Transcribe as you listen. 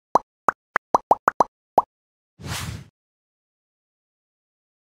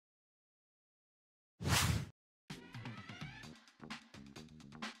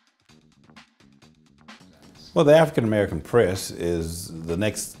Well, the African American press is the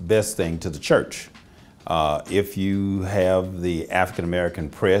next best thing to the church. If you have the African American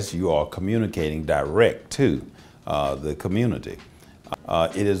press, you are communicating direct to the community.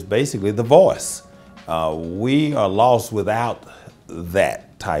 It is basically the voice. We are lost without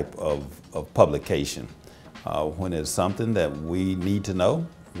that type of publication. When it's something that we need to know,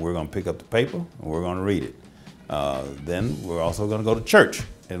 we're going to pick up the paper and we're going to read it. Then we're also going to go to church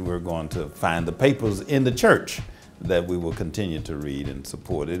and we're going to find the papers in the church that we will continue to read and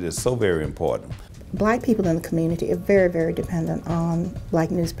support. It is so very important. Black people in the community are very, very dependent on black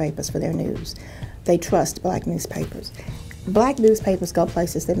newspapers for their news. They trust black newspapers. Black newspapers go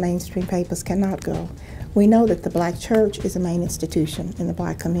places that mainstream papers cannot go. We know that the black church is a main institution in the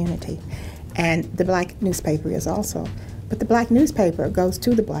black community, and the black newspaper is also. But the black newspaper goes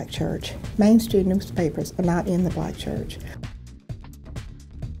to the black church. Mainstream newspapers are not in the black church.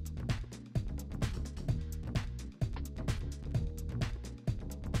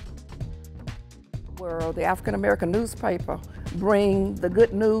 Where the African American newspaper bring the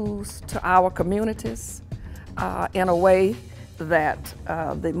good news to our communities in a way that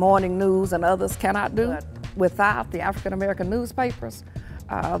the morning news and others cannot do. Without the African American newspapers,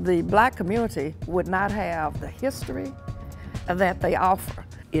 the black community would not have the history that they offer.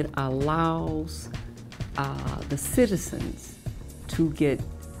 It allows the citizens to get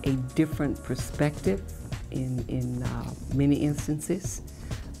a different perspective in many instances.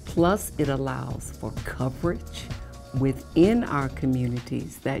 Plus, it allows for coverage within our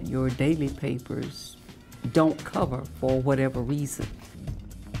communities that your daily papers don't cover for whatever reason.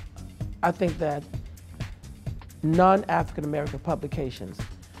 I think that non-African American publications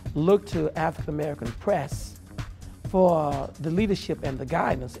look to African American press for the leadership and the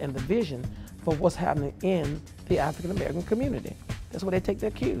guidance and the vision for what's happening in the African American community. That's where they take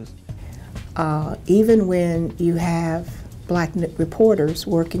their cues. Even when you have black reporters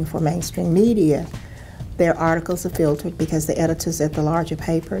working for mainstream media, their articles are filtered because the editors at the larger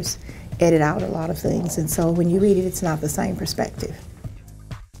papers edit out a lot of things, and so when you read it, it's not the same perspective.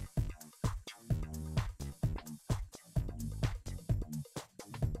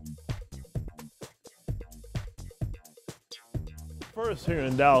 First, here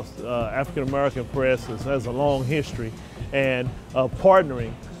in Dallas, African American press has a long history and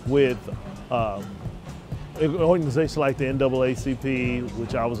partnering with organizations like the NAACP,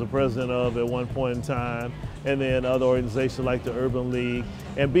 which I was a president of at one point in time, and then other organizations like the Urban League,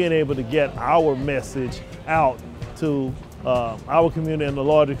 and being able to get our message out to our community and the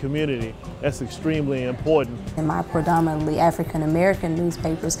larger community. That's extremely important. In my predominantly African American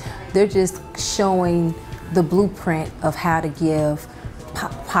newspapers, they're just showing the blueprint of how to give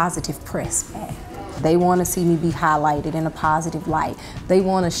positive press back. They want to see me be highlighted in a positive light. They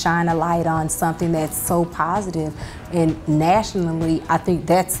want to shine a light on something that's so positive. And nationally, I think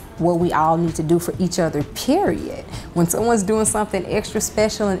that's what we all need to do for each other, period. When someone's doing something extra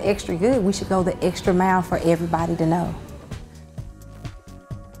special and extra good, we should go the extra mile for everybody to know.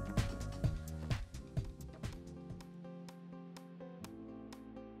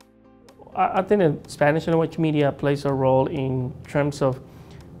 I think that Spanish language media plays a role in terms of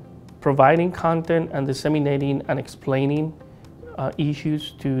providing content and disseminating and explaining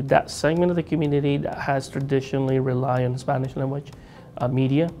issues to that segment of the community that has traditionally relied on Spanish language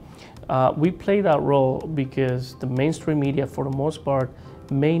media. We play that role because the mainstream media, for the most part,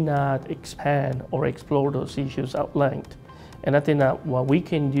 may not expand or explore those issues at length. And I think that what we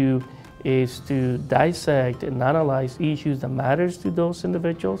can do is to dissect and analyze issues that matters to those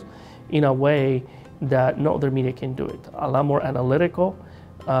individuals in a way that no other media can do it. A lot more analytical,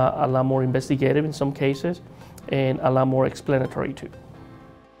 a lot more investigative in some cases, and a lot more explanatory too.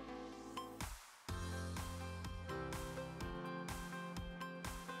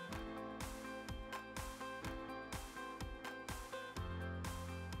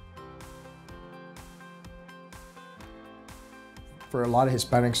 For a lot of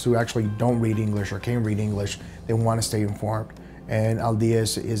Hispanics who actually don't read English or can't read English, they want to stay informed. And Al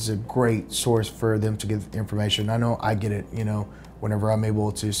Diaz is a great source for them to get information. I know I get it, you know, whenever I'm able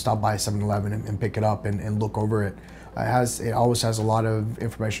to stop by 7-Eleven and pick it up and look over it. It always has a lot of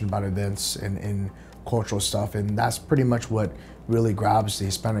information about events and cultural stuff, and that's pretty much what really grabs the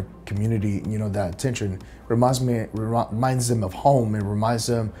Hispanic community, you know, that attention. Reminds them of home. It reminds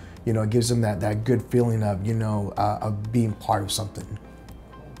them, you know, it gives them that good feeling of, you know, of being part of something.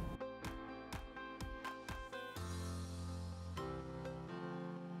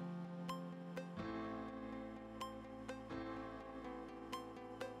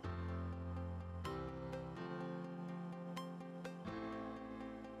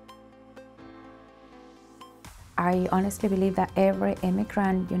 I honestly believe that every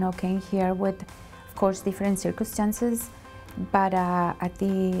immigrant, came here with, of course, different circumstances, but at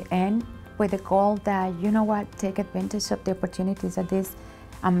the end, with the goal that, take advantage of the opportunities that this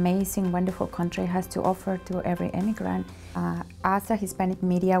amazing, wonderful country has to offer to every immigrant. As a Hispanic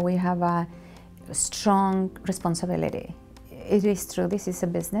media, we have a strong responsibility. It is true, this is a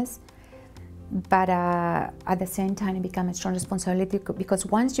business, but at the same time, it becomes a strong responsibility because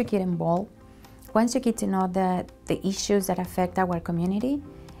once you get involved, once you get to know the issues that affect our community,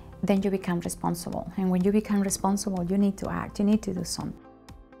 then you become responsible. And when you become responsible, you need to act, you need to do something.